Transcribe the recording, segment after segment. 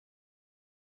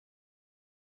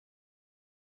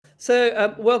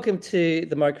Welcome to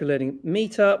the Microlearning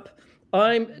Meetup.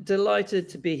 I'm delighted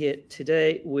to be here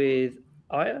today with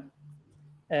Aya.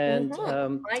 And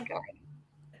Hi, guys.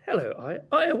 hello, Aya.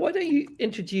 Aya, why don't you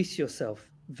introduce yourself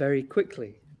very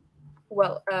quickly?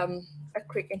 Well, a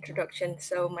quick introduction.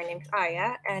 So my name's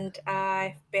Aya, and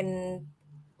I've been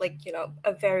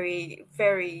a very,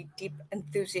 very deep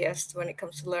enthusiast when it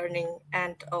comes to learning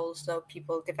and also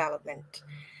people development.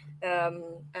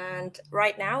 And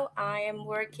right now, I am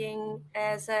working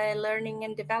as a learning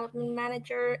and development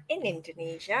manager in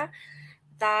Indonesia.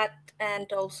 That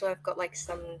and also I've got like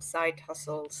some side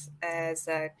hustles as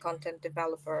a content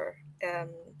developer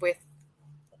with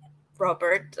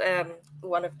Robert,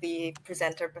 one of the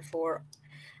presenter before,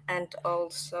 and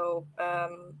also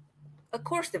a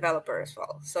course developer as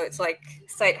well. So it's like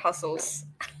side hustles.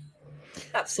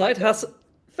 That's my Side job. hustle,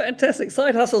 fantastic.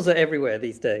 Side hustles are everywhere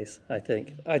these days, I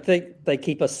think. I think they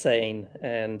keep us sane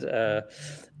and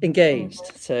engaged.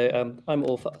 Mhm. So I'm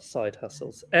all for side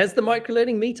hustles, as the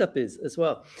Microlearning Meetup is as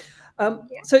well.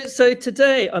 Yeah. So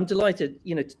today I'm delighted,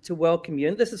 to welcome you.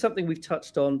 And this is something we've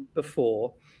touched on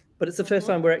before, but it's the first Mhm.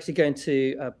 time we're actually going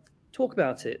to talk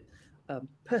about it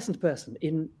person to person,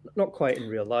 in not quite in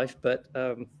real life, but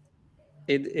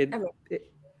in I in mean,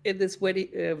 in this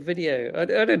video. I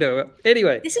don't know.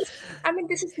 Anyway, this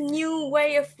is new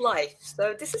way of life.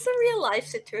 So this is a real life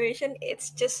situation.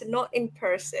 It's just not in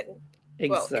person.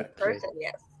 Well, in exactly. person,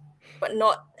 yes, but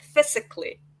not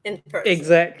physically in person.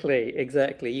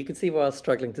 Exactly. You can see why I was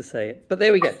struggling to say it, but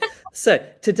there we go. So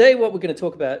today, what we're going to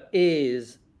talk about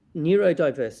is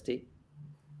neurodiversity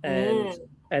and Mm,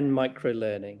 and micro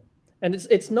learning, and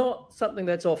it's not something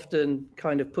that's often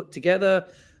kind of put together.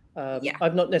 yeah.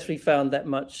 I've not necessarily found that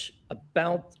much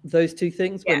about those two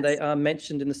things when they Yes. are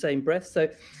mentioned in the same breath. So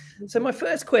my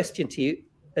first question to you,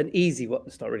 an easy one.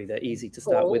 It's not really that easy to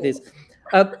start with. Oh. Is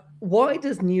why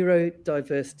does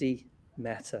neurodiversity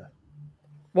matter?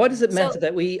 Why does it So matter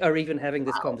that we are even having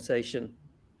this wow. conversation?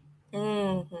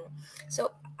 hmm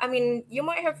So, you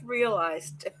might have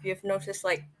realized if you've noticed,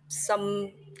 like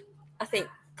some, I think,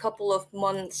 couple of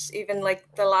months, even like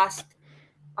the last,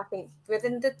 I think,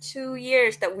 within the 2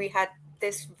 years that we had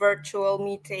this virtual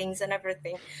meetings and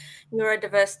everything,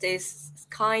 neurodiversity is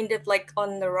kind of like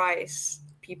on the rise.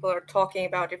 People are talking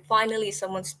about it. Finally,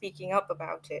 someone's speaking up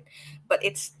about it, but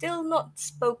it's still not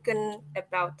spoken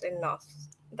about enough.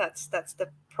 That's the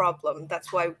problem.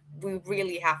 That's why we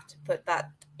really have to put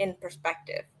that in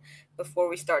perspective before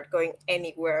we start going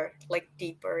anywhere like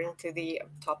deeper into the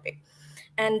topic.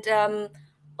 And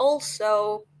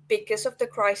also because of the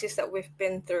crisis that we've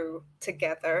been through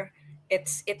together,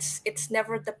 it's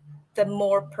never the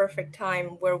more perfect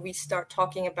time where we start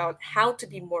talking about how to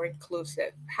be more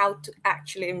inclusive, how to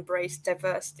actually embrace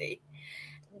diversity.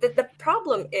 The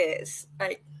problem is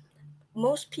like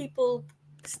most people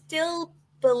still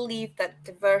believe that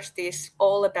diversity is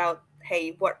all about,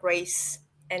 hey, what race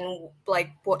and like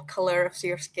what color of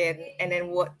your skin, and then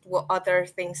what other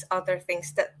things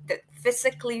that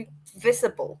physically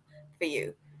visible for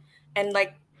you, and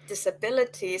like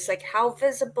disabilities, like how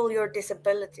visible your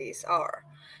disabilities are.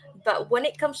 But when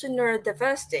it comes to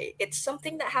neurodiversity, it's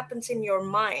something that happens in your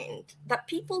mind that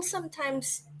people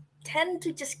sometimes tend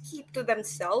to just keep to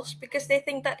themselves because they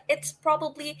think that it's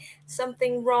probably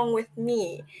something wrong with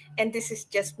me and this is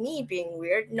just me being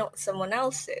weird, not someone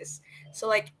else's. So,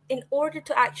 like, in order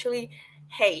to actually,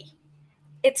 hey,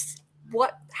 it's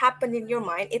what happened in your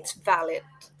mind, it's valid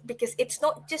because it's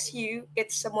not just you,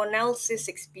 it's someone else's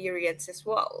experience as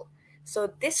well.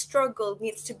 So this struggle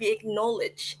needs to be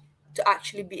acknowledged, to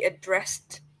actually be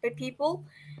addressed by people,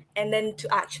 and then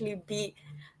to actually be,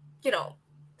 you know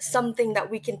something that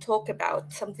we can talk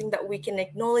about, something that we can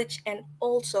acknowledge and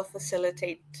also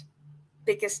facilitate,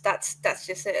 because that's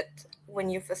just it. When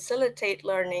you facilitate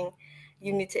learning,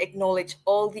 you need to acknowledge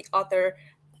all the other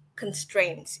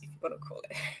constraints, if you want to call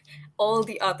it, all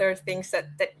the other things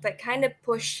that kind of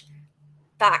push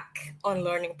back on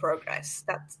learning progress.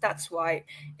 That's why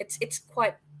it's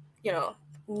quite, you know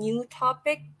new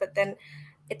topic, but then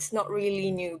it's not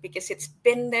really new because it's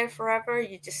been there forever.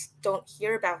 You just don't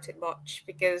hear about it much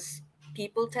because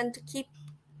people tend to keep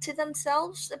to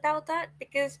themselves about that,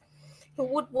 because who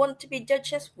would want to be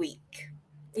judged as weak?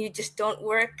 You just don't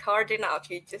work hard enough,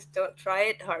 you just don't try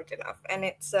it hard enough, and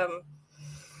it's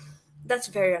that's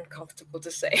very uncomfortable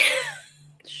to say.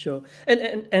 Sure.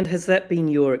 And has that been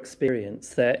your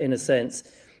experience that, in a sense,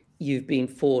 you've been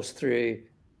forced through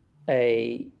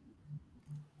a,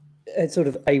 a sort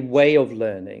of a way of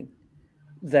learning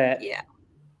that Yeah.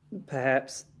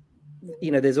 perhaps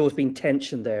there's always been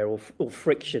tension there or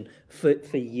friction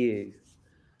for you?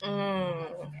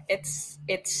 It's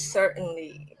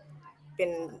certainly.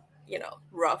 been,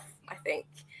 rough, I think,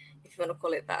 if you want to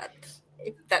call it that.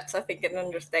 If that's, I think, an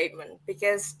understatement,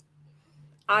 because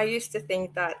I used to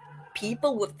think that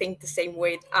people would think the same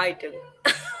way I do.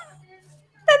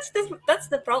 That's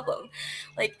the problem.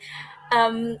 Like,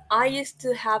 I used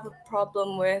to have a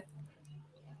problem with,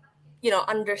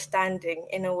 understanding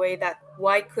in a way that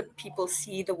why could people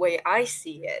see the way I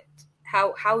see it?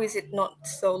 How is it not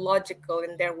so logical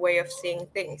in their way of seeing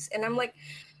things? And I'm like,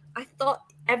 I thought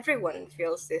everyone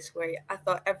feels this way. I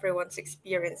thought everyone's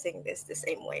experiencing this the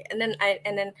same way. And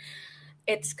then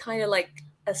it's kind of like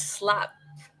a slap.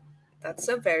 That's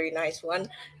a very nice one.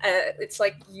 It's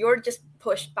like you're just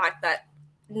pushed back that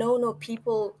no,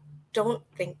 people don't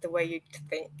think the way you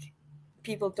think.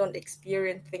 People don't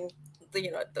experience things.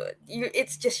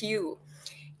 It's just you.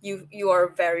 You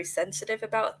are very sensitive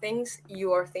about things.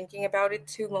 You are thinking about it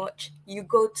too much. You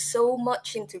go so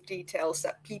much into details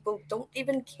that people don't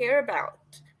even care about.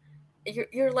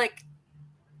 You're like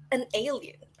an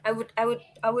alien. I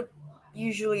would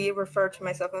usually refer to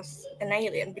myself as an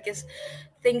alien, because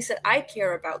things that I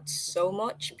care about so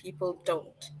much, people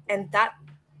don't. And that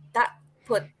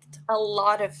put a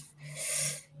lot of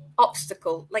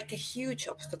obstacle, like a huge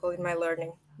obstacle in my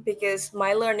learning, because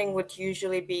my learning would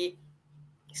usually be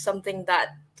something that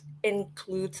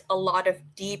includes a lot of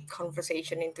deep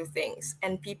conversation into things,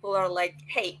 and people are like,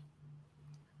 hey,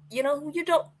 you're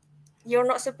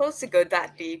not supposed to go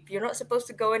that deep. You're not supposed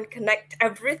to go and connect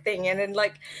everything and then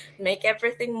like make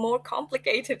everything more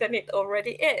complicated than it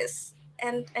already is.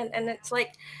 And it's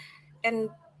like, and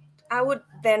I would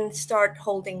then start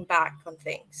holding back on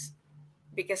things,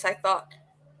 because I thought,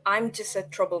 I'm just a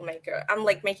troublemaker. I'm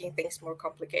like making things more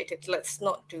complicated. Let's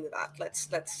not do that. Let's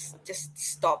just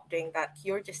stop doing that.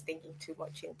 You're just thinking too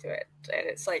much into it. And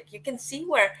it's like you can see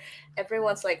where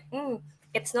everyone's like,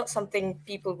 it's not something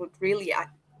people would really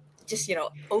just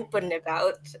open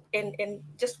about in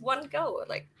just one go.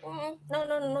 Like,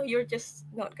 no, you're just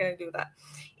not gonna do that.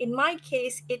 In my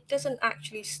case, it doesn't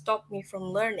actually stop me from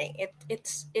learning.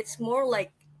 It's more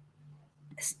like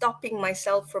stopping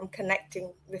myself from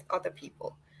connecting with other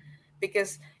people,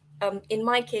 because in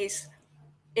my case,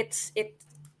 it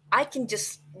I can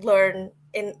just learn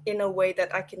in a way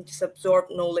that I can just absorb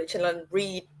knowledge and then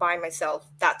read by myself.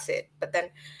 That's it. But then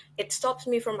it stops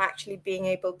me from actually being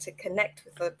able to connect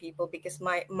with other people, because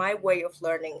my way of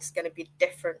learning is going to be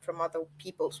different from other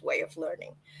people's way of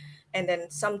learning. And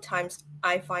then sometimes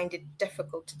I find it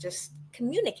difficult to just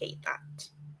communicate that.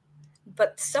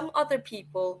 But some other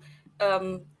people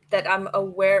that I'm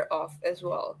aware of as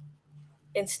well,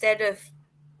 instead of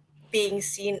being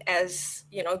seen as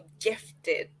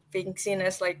gifted, being seen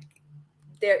as like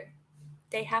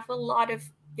they have a lot of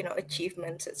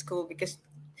achievements at school, because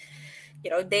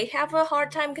they have a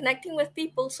hard time connecting with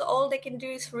people, so all they can do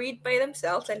is read by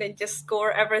themselves and then just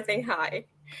score everything high.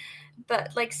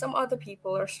 But like some other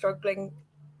people are struggling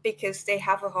because they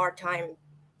have a hard time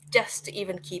just to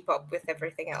even keep up with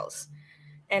everything else.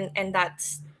 And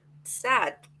that's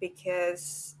sad,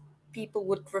 because people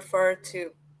would refer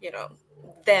to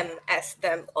them as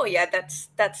them. Oh yeah,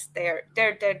 that's their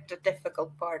the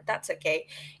difficult part. That's okay.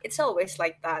 It's always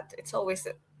like that. It's always,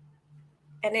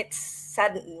 and it's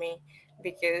saddened me,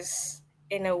 because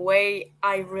in a way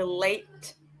I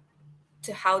relate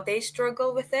to how they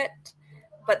struggle with it,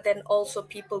 but then also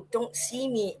people don't see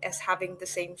me as having the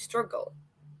same struggle.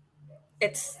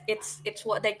 It's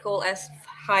what they call as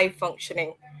high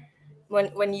functioning.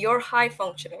 When you're high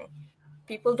functioning,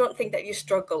 people don't think that you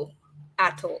struggle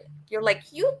at all. You're like,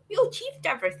 you achieved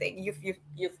everything.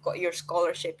 You've got your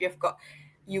scholarship.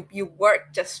 You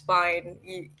work just fine.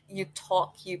 You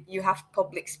talk. You have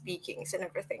public speakings and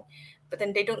everything, but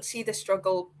then they don't see the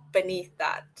struggle beneath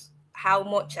that. How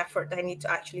much effort I need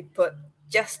to actually put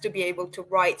just to be able to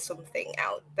write something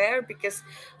out there, because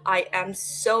I am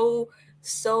so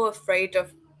afraid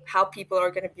of how people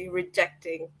are going to be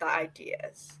rejecting the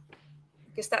ideas,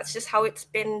 because that's just how it's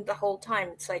been the whole time.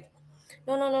 It's like,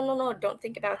 no, don't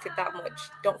think about it that much,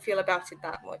 don't feel about it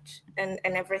that much, and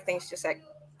everything's just like,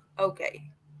 okay,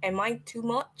 am I too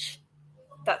much?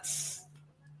 That's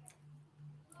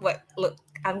what, look,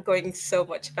 I'm going so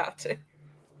much about it.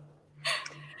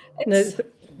 No,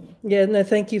 yeah, no,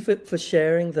 thank you for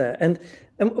sharing that. And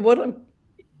what I'm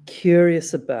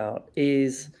curious about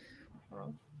is,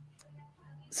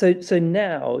 so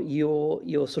now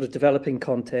you're sort of developing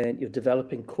content, you're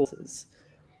developing courses.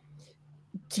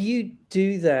 Do you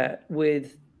do that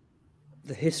with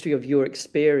the history of your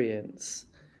experience?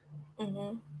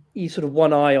 You sort of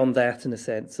one eye on that, in a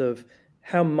sense of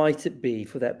how might it be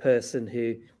for that person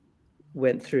who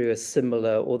went through a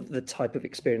similar or the type of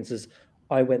experiences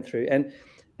I went through, and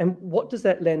And what does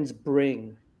that lens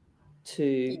bring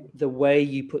to the way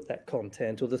you put that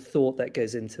content or the thought that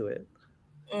goes into it?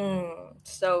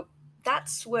 So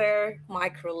that's where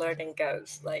microlearning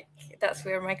goes. Like that's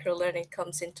where microlearning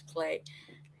comes into play.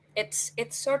 It's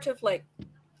sort of like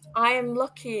I am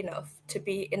lucky enough to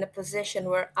be in a position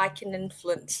where I can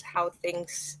influence how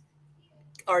things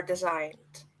are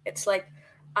designed. It's like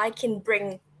I can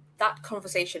bring that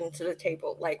conversation to the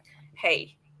table. Like,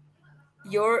 hey,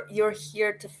 you're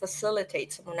here to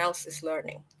facilitate someone else's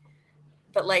learning.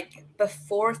 But like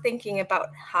before thinking about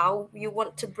how you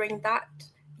want to bring that,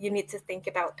 you need to think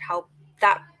about how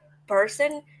that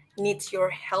person needs your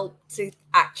help to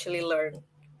actually learn.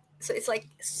 So it's like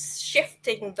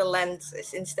shifting the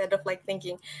lenses instead of like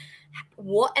thinking,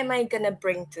 what am I gonna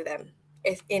bring to them?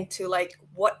 Is into like,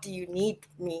 what do you need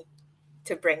me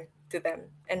to bring to them,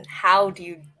 and how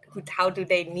do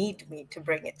they need me to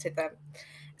bring it to them?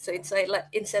 So it's like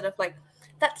instead of like,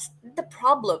 that's the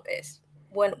problem is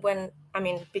when I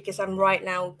mean, because I'm right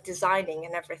now designing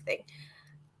and everything,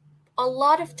 a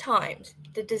lot of times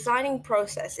the designing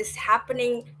process is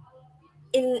happening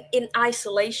in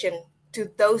isolation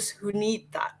to those who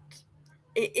need that.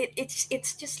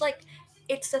 It's just like,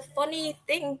 it's a funny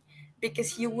thing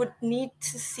because you would need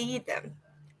to see them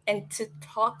and to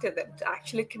talk to them to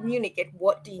actually communicate,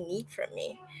 what do you need from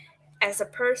me as a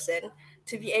person,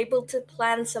 to be able to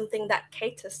plan something that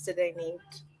caters to their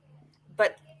needs.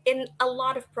 But in a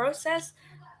lot of process,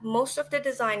 most of the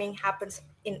designing happens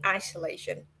in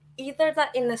isolation, either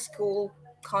that in a school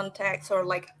context or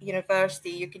like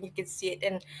university. You can see it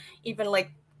in even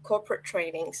like corporate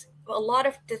trainings. A lot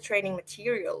of the training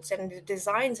materials and the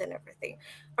designs and everything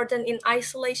are done in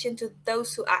isolation to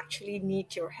those who actually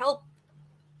need your help.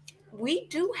 We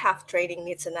do have training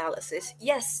needs analysis,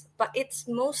 yes, but it's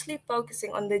mostly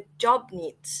focusing on the job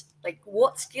needs. Like,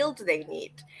 what skill do they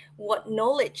need? What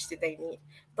knowledge do they need?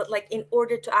 But, like, in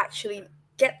order to actually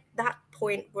get that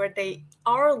point where they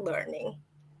are learning,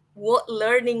 what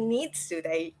learning needs do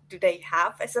they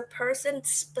have as a person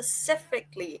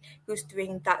specifically who's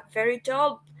doing that very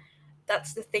job?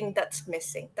 That's the thing that's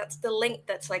missing. That's the link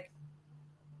that's like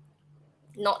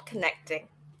not connecting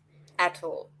at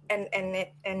all.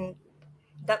 And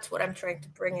that's what I'm trying to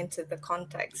bring into the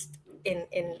context in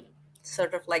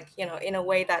sort of like, in a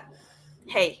way that,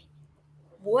 hey,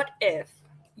 what if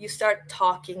you start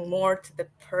talking more to the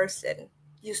person,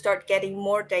 you start getting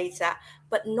more data,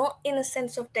 but not in a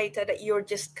sense of data that you're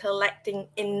just collecting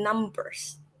in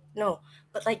numbers, no,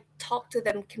 but like talk to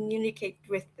them, communicate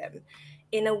with them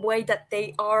in a way that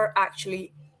they are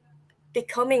actually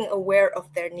becoming aware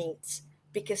of their needs,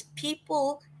 because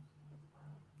people,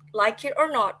 like it or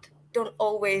not, don't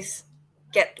always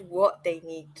get what they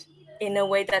need, in a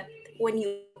way that when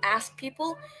you ask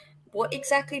people, what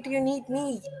exactly do you need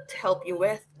me to help you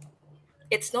with?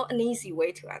 It's not an easy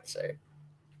way to answer.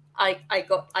 I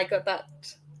got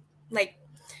that, like,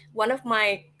 one of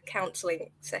my counseling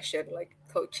session, like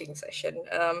coaching session,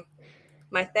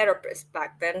 my therapist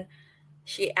back then,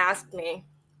 she asked me,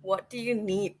 what do you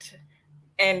need?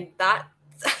 And that's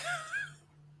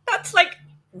like,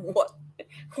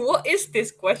 what is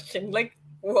this question? Like,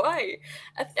 why?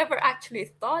 I've never actually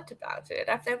thought about it.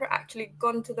 I've never actually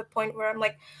gone to the point where I'm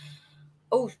like,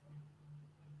 oh,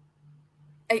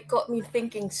 it got me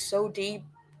thinking so deep,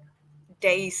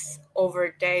 days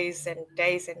over days and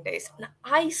days and days. And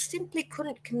I simply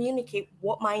couldn't communicate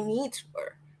what my needs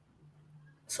were.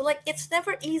 So like, it's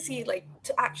never easy like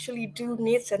to actually do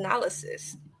needs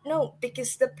analysis. No,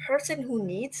 because the person who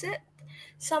needs it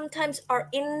sometimes are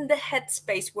in the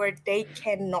headspace where they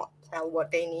cannot tell what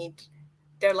they need.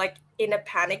 They're like in a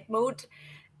panic mode,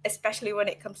 especially when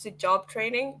it comes to job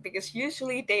training, because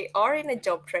usually they are in a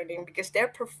job training because their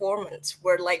performance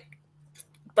were like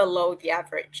below the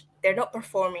average. They're not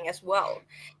performing as well.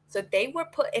 So they were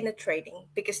put in a training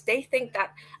because they think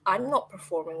that I'm not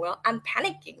performing well. I'm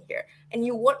panicking here. And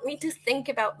you want me to think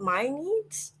about my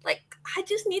needs? Like, I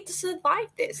just need to survive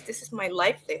this. This is my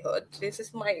livelihood. This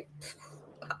is my,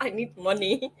 I need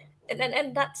money.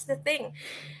 And that's the thing.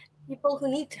 People who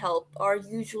need help are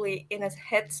usually in a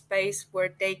headspace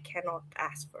where they cannot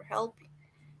ask for help.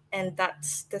 And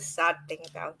that's the sad thing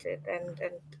about it.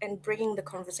 And bringing the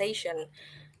conversation,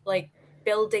 like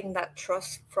building that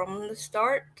trust from the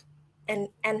start,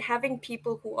 and having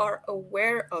people who are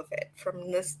aware of it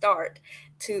from the start,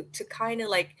 to kind of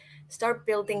like start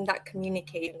building that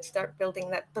communication, start building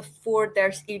that before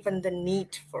there's even the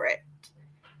need for it.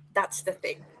 That's the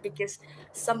thing, because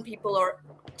some people are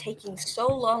taking so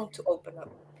long to open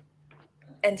up,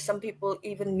 and some people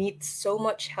even need so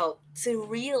much help to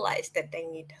realize that they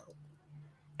need help.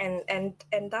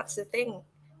 And that's the thing.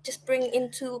 just bring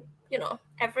into,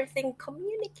 everything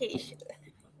communication.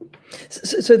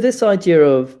 So this idea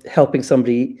of helping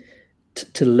somebody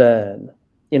to learn,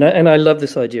 and I love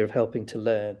this idea of helping to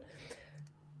learn.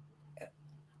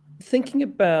 Thinking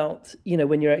about,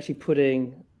 when you're actually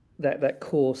putting that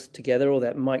course together or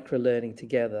that micro-learning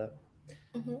together,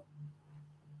 Mm-hmm.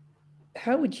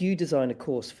 how would you design a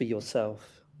course for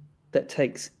yourself that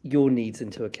takes your needs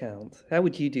into account? How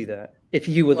would you do that if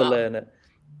you were the Well, learner?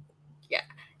 yeah,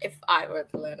 if I were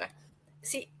the learner.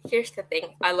 See, here's the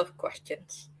thing. I love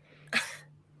questions.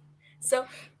 So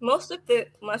most of the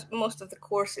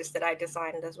courses that I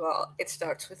designed as well, it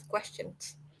starts with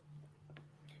questions.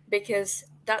 Because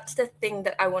that's the thing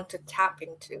that I want to tap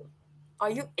into.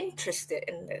 Are you interested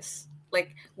in this?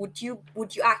 Like, would you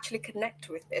actually connect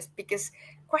with this? Because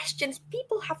questions,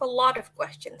 people have a lot of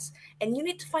questions, and you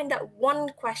need to find that one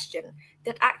question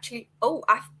that actually, oh,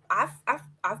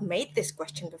 I've made this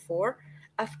question before.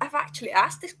 I've actually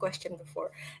asked this question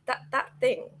before. That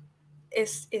thing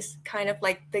is kind of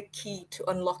like the key to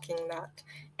unlocking that.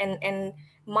 And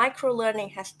micro learning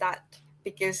has that,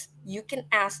 because you can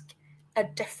ask a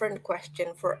different question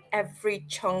for every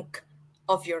chunk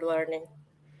of your learning,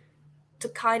 to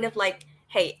kind of like,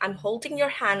 hey, I'm holding your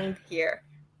hand here,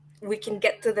 we can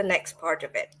get to the next part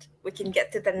of it,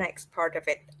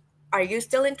 are you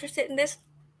still interested in this?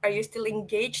 Are you still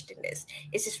engaged in this?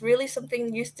 Is this really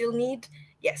something you still need?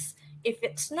 Yes. If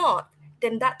it's not,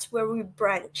 then that's where we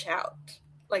branch out,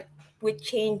 like we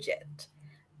change it.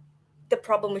 The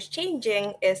problem with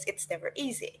changing is it's never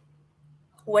easy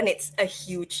when it's a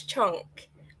huge chunk.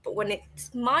 But when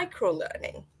it's micro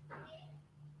learning,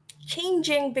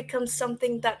 changing becomes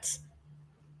something that's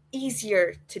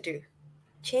easier to do.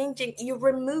 Changing, you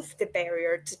remove the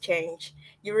barrier to change.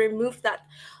 You remove that,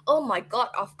 oh my God,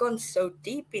 I've gone so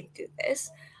deep into this,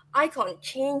 I can't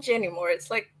change anymore. It's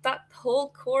like that whole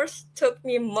course took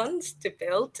me months to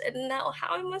build, and now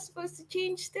how am I supposed to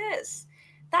change this?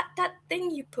 That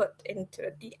thing you put into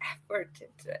it, the effort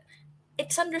into it,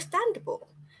 it's understandable.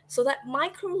 So that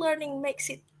micro learning makes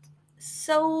it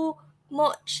so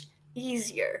much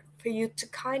easier for you to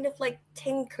kind of like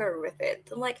tinker with it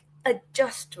and like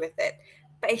adjust with it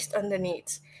based on the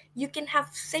needs. You can have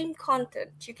same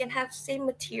content, you can have same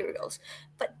materials,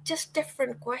 but just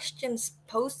different questions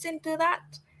posed into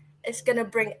that is going to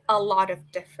bring a lot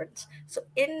of difference. So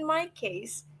in my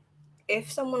case,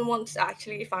 if someone wants,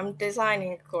 actually, if I'm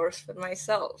designing a course for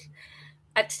myself,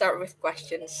 I'd start with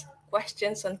questions,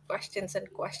 questions and questions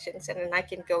and questions, and then I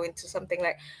can go into something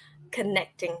like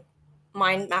connecting,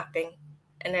 mind mapping,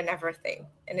 and then everything.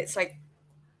 And it's like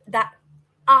that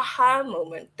aha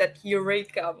moment, that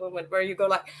eureka moment where you go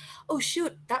like, oh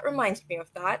shoot, that reminds me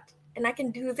of that, and I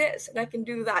can do this and I can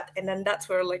do that, and then that's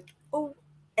where like, oh,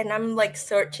 and I'm like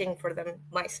searching for them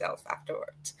myself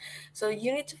afterwards. So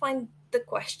you need to find the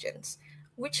questions.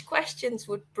 Which questions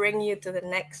would bring you to the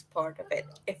next part of it?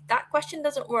 If that question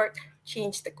doesn't work,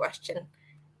 change the question.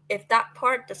 If that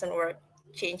part doesn't work,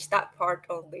 change that part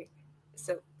only.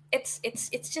 So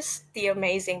it's just the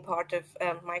amazing part of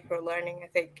micro learning. I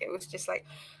think it was just like,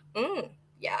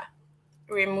 yeah,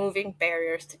 removing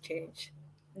barriers to change.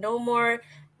 No more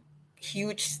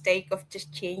huge stake of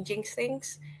just changing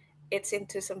things. It's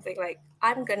into something like,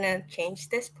 I'm gonna change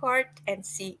this part and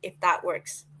see if that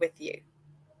works with you,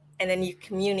 and then you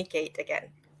communicate again.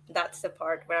 That's the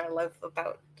part where I love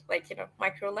about, like,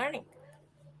 micro learning.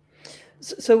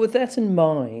 So with that in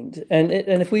mind, and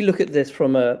if we look at this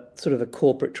from a sort of a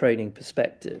corporate training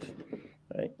perspective,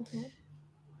 right? Mm-hmm.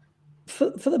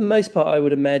 For the most part, I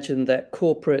would imagine that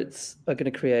corporates are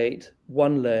going to create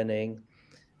one learning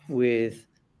with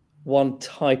one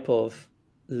type of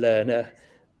learner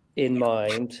in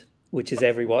mind, which is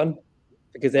everyone,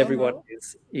 because everyone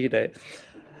Mm-hmm. is,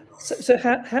 So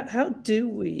how do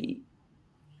we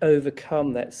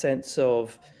overcome that sense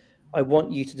of, I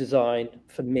want you to design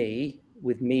for me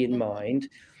with me in Mm-hmm. mind?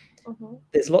 Mm-hmm.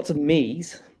 There's lots of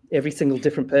me's. Every single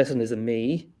different person is a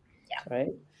me, Yeah,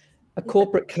 right? A but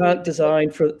corporate we can't design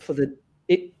for the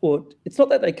it, or it's not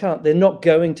that they can't, they're not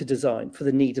going to design for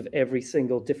the needs of every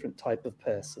single different type of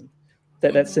person.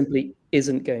 That mm-hmm. simply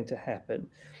isn't going to happen.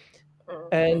 Mm-hmm.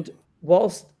 And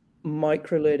whilst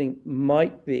microlearning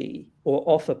might be or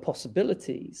offer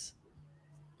possibilities,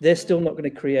 they're still not going to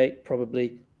create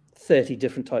probably 30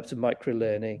 different types of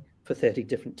microlearning for 30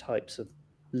 different types of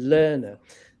learner.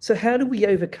 So how do we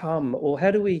overcome, or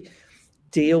how do we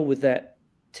deal with that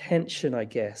tension, I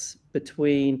guess,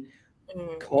 between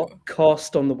Mm-hmm.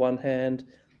 cost on the one hand,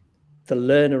 the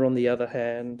learner on the other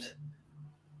hand,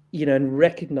 and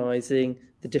recognizing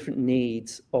the different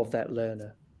needs of that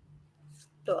learner?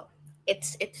 So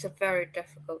it's a very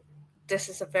this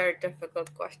is a very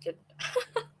difficult question.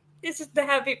 This is the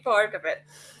heavy part of it,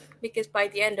 because by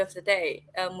the end of the day,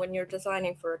 when you're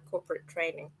designing for a corporate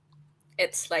training,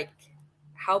 it's like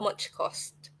how much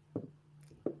cost,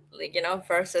 like,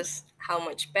 versus how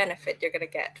much benefit you're gonna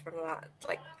get from that,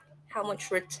 like how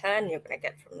much return you're gonna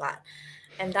get from that.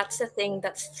 And that's the thing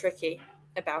that's tricky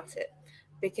about it,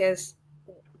 because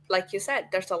like you said,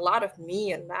 there's a lot of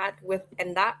me in that,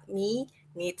 and that me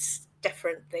needs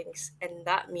different things, and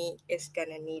that me is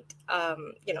gonna need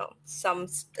some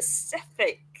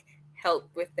specific help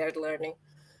with their learning.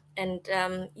 And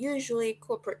usually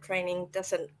corporate training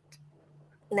doesn't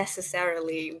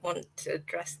necessarily want to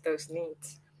address those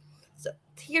needs. So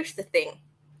here's the thing: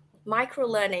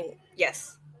 microlearning,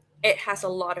 yes, it has a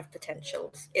lot of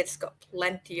potentials. It's got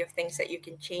plenty of things that you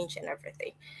can change and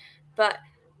everything, but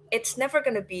it's never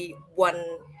going to be one,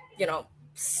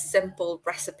 simple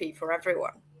recipe for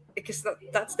everyone, because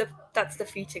that's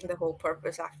defeating the whole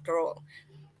purpose after all.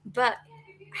 But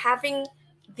having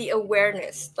the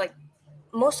awareness, like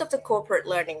most of the corporate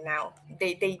learning now,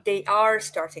 they are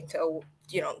starting to,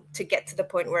 to get to the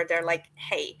point where they're like,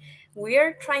 hey,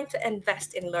 we're trying to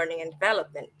invest in learning and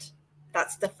development.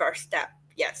 That's the first step,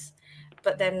 yes.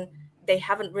 But then they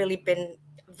haven't really been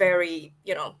very,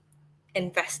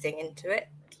 investing into it,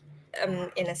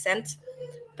 in a sense.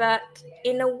 But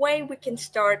in a way, we can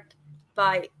start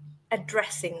by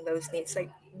addressing those needs.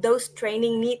 Like those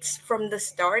training needs from the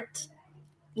start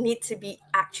need to be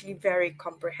actually very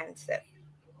comprehensive.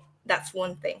 That's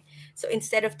one thing. So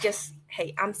instead of just,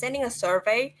 hey, I'm sending a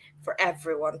survey for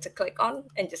everyone to click on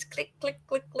and just click, click,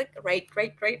 click, click,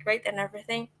 rate, and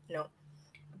everything. No.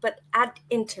 But add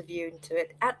interview into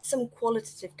it, add some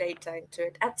qualitative data into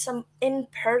it, add some in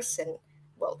person,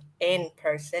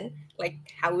 like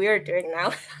how we're doing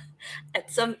now, add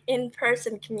some in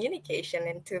person communication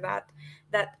into that,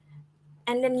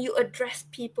 and then you address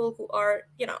people who are,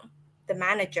 the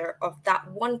manager of that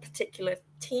one particular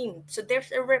team. So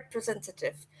there's a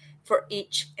representative for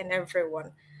each and every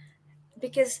one,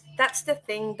 because that's the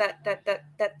thing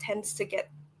that tends to get,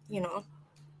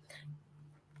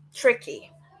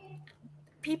 tricky.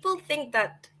 People think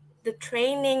that the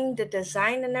training, the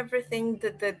design, and everything,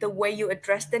 the way you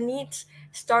address the needs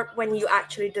start when you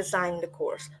actually design the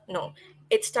course. No,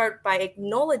 it starts by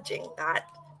acknowledging that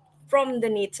from the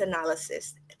needs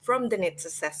analysis, from the needs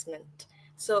assessment.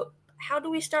 So how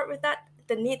do we start with that?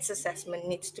 The needs assessment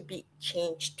needs to be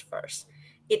changed first.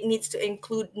 It needs to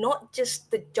include not just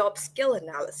the job skill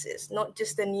analysis, not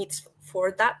just the needs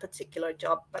for that particular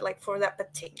job, but like for that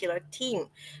particular team,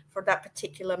 for that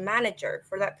particular manager,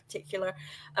 for that particular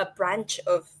branch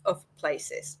of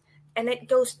places. And it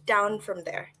goes down from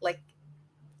there, like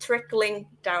trickling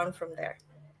down from there,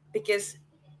 because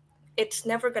it's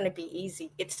never going to be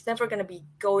easy. It's never going to be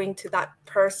going to that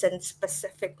person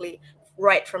specifically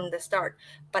right from the start.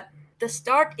 But the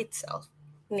start itself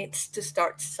needs to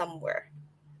start somewhere.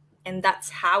 And that's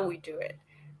how we do it.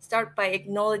 Start by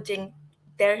acknowledging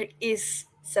there is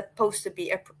supposed to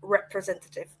be a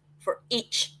representative for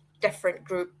each different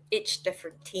group, each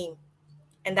different team.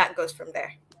 And that goes from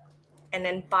there. And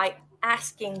then by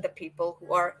asking the people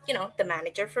who are, the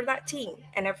manager for that team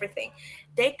and everything,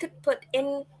 they could put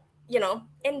in,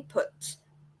 input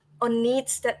on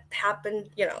needs that happen,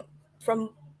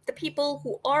 from the people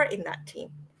who are in that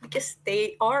team, because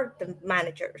they are the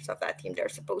managers of that team. They're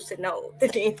supposed to know the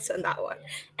needs on that one.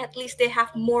 At least they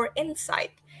have more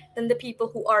insight than the people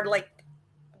who are like,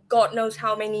 God knows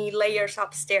how many layers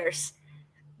upstairs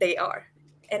they are.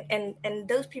 And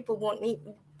those people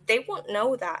they won't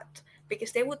know that,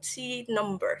 because they would see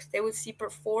numbers, they would see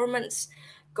performance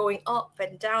going up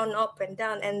and down,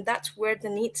 and that's where the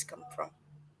needs come from.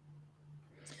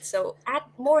 So add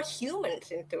more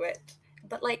humans into it.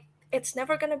 But like, it's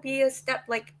never going to be a step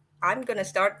like, I'm going to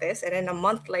start this and then a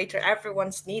month later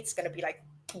everyone's needs going to be like,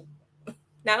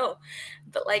 no.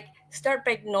 But like, start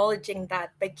by acknowledging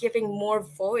that, by giving more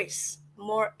voice,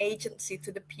 more agency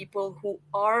to the people who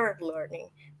are learning,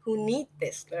 who need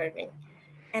this learning.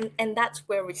 And that's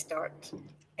where we start.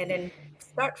 And then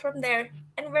start from there,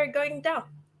 and we're going down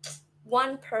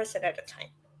one person at a time.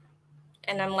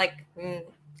 And I'm like,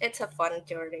 it's a fun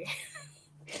journey.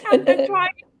 I'm gonna try.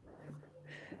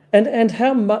 And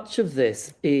how much of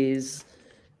this is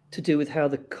to do with how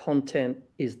the content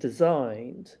is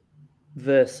designed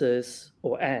versus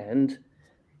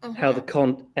how the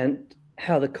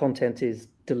content is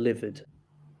delivered?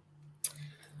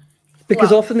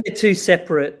 Because often they're two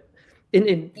separate.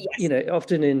 Yes.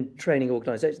 Often in training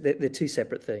organizations, they're two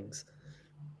separate things.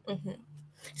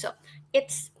 So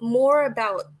it's more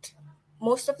about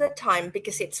most of the time,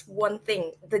 because it's one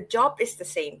thing, the job is the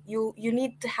same. You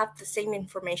need to have the same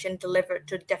information delivered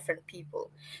to different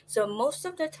people. So most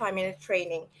of the time in a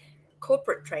training,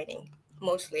 corporate training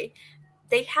mostly,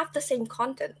 they have the same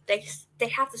content. They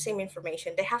have the same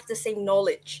information. They have the same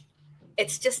knowledge.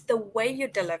 It's just the way you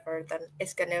deliver them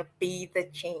is gonna be the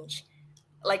change.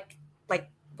 Like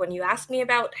when you ask me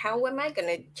about how am I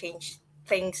gonna change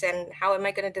things and how am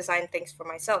I gonna design things for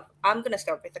myself, I'm gonna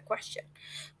start with a question.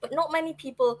 But not many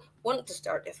people want to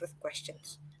start this with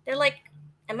questions. They're like,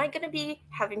 am I gonna be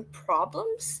having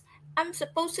problems? I'm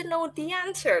supposed to know the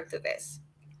answer to this.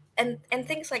 And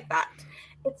things like that.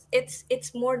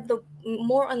 It's more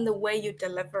on the way you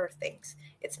deliver things.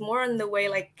 It's more on the way,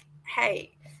 like,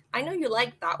 hey, I know you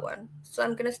like that one, so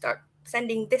I'm gonna start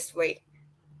sending this way,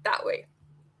 that way.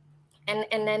 And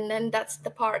then that's the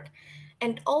part.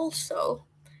 And also,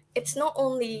 it's not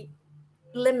only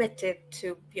limited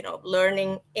to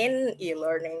learning in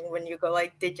e-learning when you go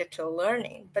like digital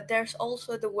learning, but there's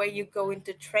also the way you go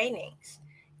into trainings,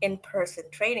 in-person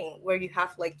training, where you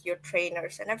have like your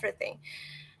trainers and everything.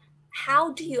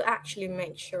 How do you actually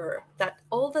make sure that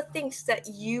all the things that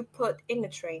you put in the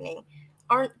training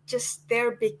aren't just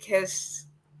there because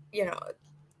you know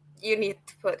you need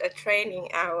to put a training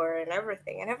hour and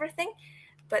everything,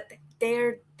 but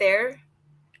they're there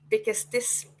because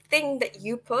this thing that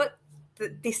you put,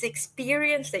 this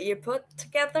experience that you put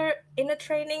together in a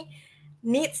training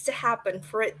needs to happen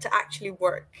for it to actually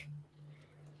work.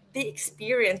 The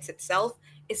experience itself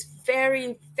is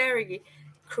very, very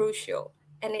crucial.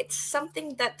 And it's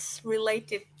something that's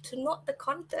related to not the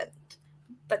content,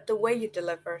 but the way you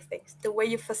deliver things, the way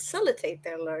you facilitate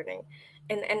their learning.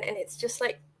 And it's just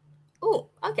like, oh,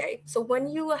 okay. So when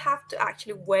you have to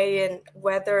actually weigh in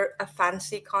whether a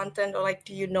fancy content or like,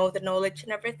 do you know the knowledge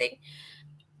and everything?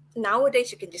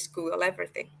 Nowadays, you can just Google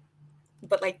everything.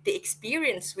 But like the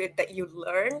experience with that you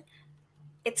learn,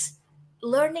 it's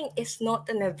learning is not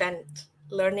an event.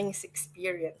 Learning is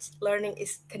experience. Learning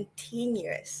is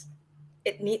continuous.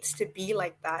 It needs to be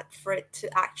like that for it to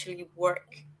actually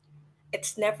work.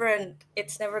 It's never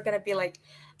gonna be like,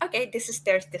 okay,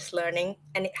 there's this learning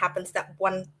and it happens that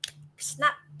one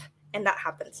snap and that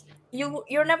happens.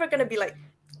 You're never gonna be like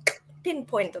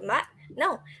pinpoint on that.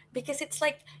 No, because it's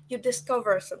like you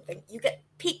discover something, you get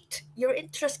piqued, your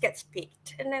interest gets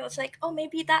piqued, and then it's like, oh,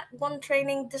 maybe that one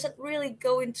training doesn't really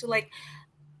go into like,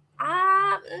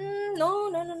 no,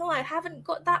 no, no, no, I haven't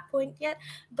got that point yet.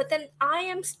 But then I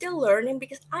am still learning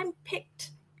because I'm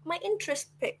picked, my interest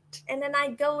picked, and then I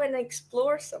go and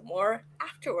explore some more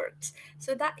afterwards.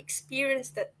 So that experience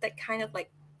that kind of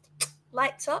like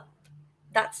lights up,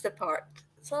 that's the part.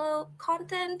 So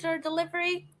content or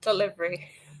delivery.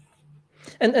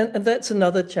 And that's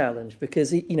another challenge,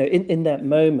 because in that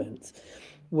moment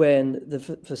when the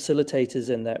facilitators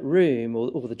in that room,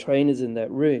 or the trainers in that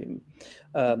room,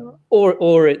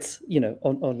 or it's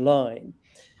online,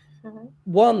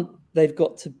 one, they've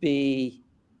got to be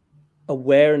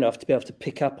aware enough to be able to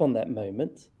pick up on that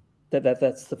moment.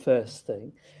 That's the first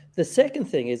thing. The second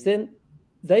thing is then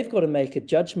they've got to make a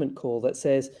judgment call that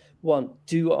says, one,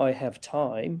 do I have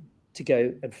time to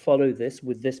go and follow this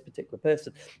with this particular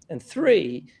person? And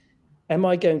three, am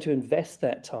I going to invest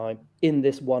that time in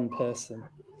this one person?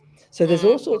 So there's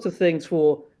all sorts of things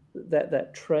for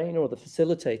that trainer or the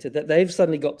facilitator that they've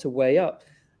suddenly got to weigh up.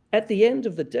 At the end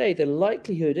of the day, the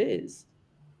likelihood is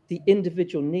the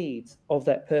individual needs of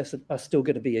that person are still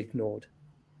going to be ignored.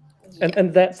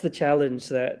 And that's the challenge.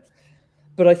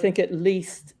 But I think at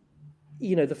least,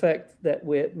 the fact that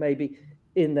we're maybe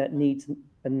in that needs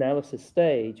analysis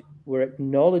stage, we're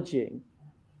acknowledging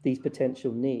these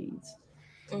potential needs.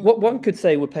 What one could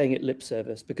say, we're paying it lip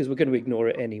service because we're going to ignore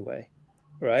it anyway,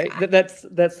 right? That's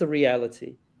the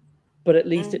reality. But at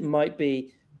least it might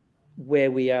be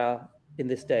where we are in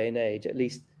this day and age. At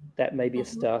least that may be a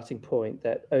starting point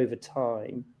that over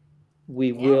time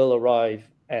we will arrive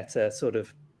at a sort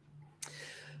of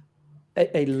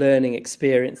a learning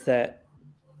experience that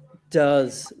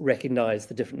does recognize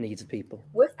the different needs of people.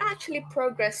 We've actually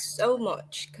progressed so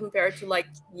much compared to like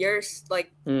years,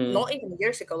 like not even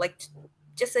years ago, like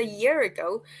just a year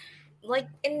ago. Like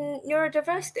in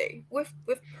neurodiversity, we've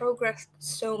progressed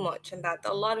so much, and that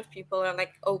a lot of people are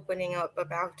like opening up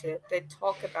about it. They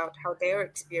talk about how they're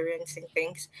experiencing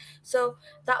things. So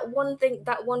that one thing,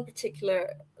 that one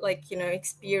particular like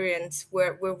experience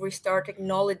where we start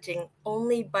acknowledging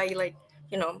only by like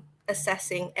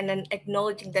assessing and then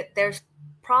acknowledging that there's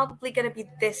probably going to be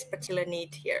this particular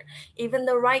need here, even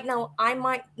though right now I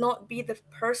might not be the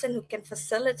person who can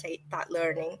facilitate that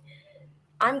learning.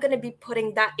 I'm going to be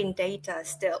putting that in data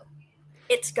still.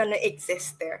 it's gonna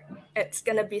exist there. It's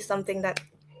gonna be something that,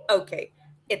 okay,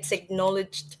 it's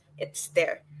acknowledged, it's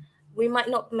there. We might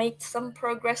not make some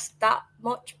progress, that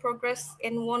much progress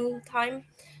in one time,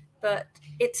 but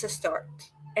it's a start.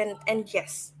 And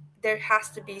yes, there has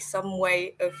to be some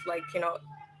way of, like,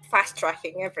 fast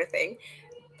tracking everything,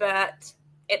 but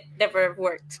it never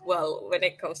worked well when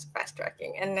it comes to fast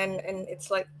tracking. And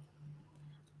it's like,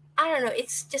 I don't know,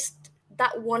 it's just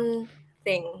that one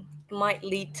thing might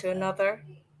lead to another.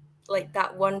 Like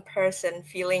that one person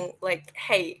feeling like,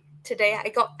 hey, today I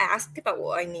got asked about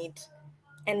what I need,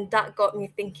 and that got me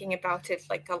thinking about it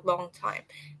like a long time.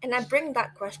 And I bring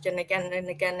that question again and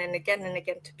again and again and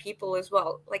again to people as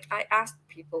well. Like, I asked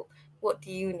people, what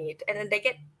do you need? And then they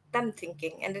get them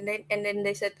thinking, and then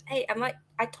they said, hey,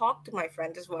 I talked to my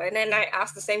friend as well, and then I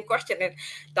asked the same question, and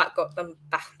that got them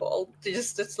baffled.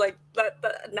 Just it's like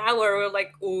that now we're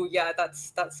like, oh yeah,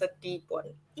 that's a deep one,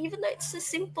 even though it's a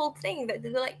simple thing that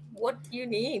they're like, what do you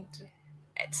need?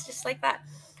 It's just like that.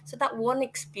 So that one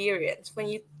experience, when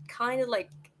you kind of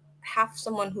like have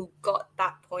someone who got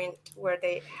that point where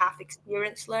they have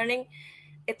experience learning,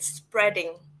 it's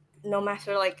spreading. No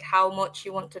matter like how much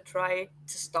you want to try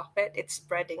to stop it, it's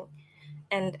spreading.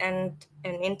 And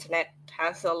internet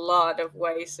has a lot of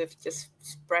ways of just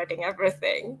spreading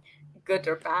everything, good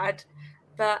or bad.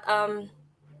 But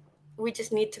we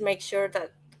just need to make sure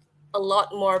that a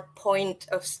lot more point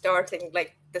of starting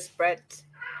like the spread,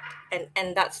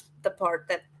 and that's the part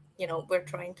that we're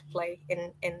trying to play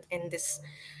in this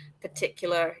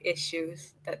particular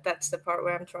issues. That's the part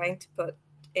where I'm trying to put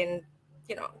in,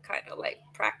 kind of like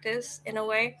practice in a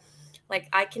way. Like,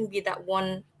 I can be that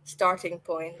one starting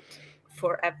point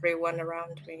for everyone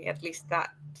around me, at least that.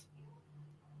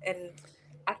 And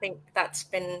I think that's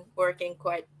been working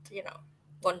quite,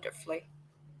 wonderfully.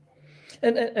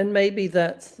 And maybe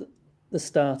that's the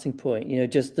starting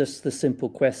point, just the simple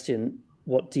question,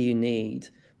 what do you need?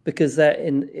 Because that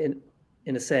in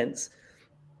a sense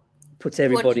puts What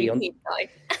do everybody you on. need, Guy?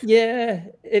 Yeah,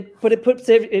 but it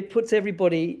puts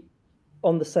everybody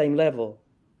on the same level,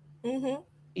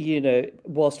 Mm-hmm.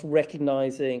 whilst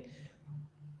recognizing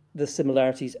the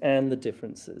similarities and the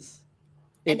differences.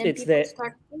 And then It's people there.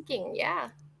 start thinking, yeah.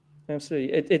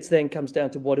 Absolutely. It's then comes down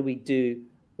to what do we do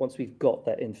once we've got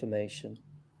that information,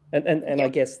 and I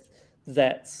Yep. guess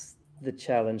that's the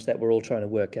challenge that we're all trying to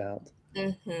work out.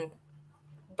 Mm-hmm.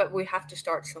 But we have to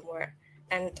start somewhere,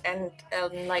 and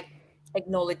like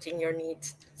acknowledging your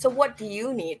needs. So what do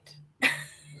you need?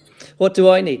 What do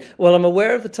I need? Well, I'm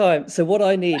aware of the time, so what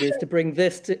I need is to bring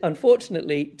this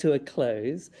unfortunately to a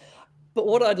close. But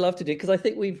what I'd love to do, because I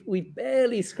think we've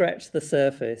barely scratched the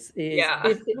surface, is Yeah.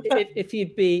 if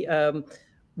you'd be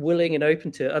willing and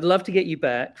open to it, I'd love to get you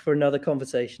back for another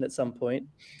conversation at some point.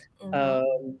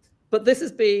 Mm-hmm. But this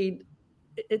has been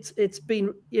it's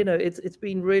been it's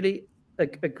been really a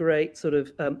great sort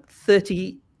of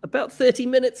 30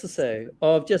 minutes or so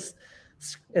of just,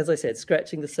 as I said,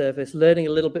 scratching the surface, learning a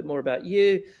little bit more about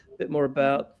you, a bit more Mm-hmm.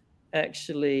 about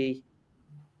actually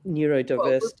Well,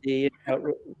 neurodiversity and how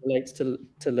it relates to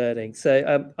learning. So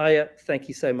Aya, thank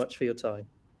you so much for your time.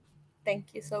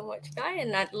 thank you so much, Guy,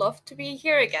 and I'd love to be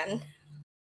here again.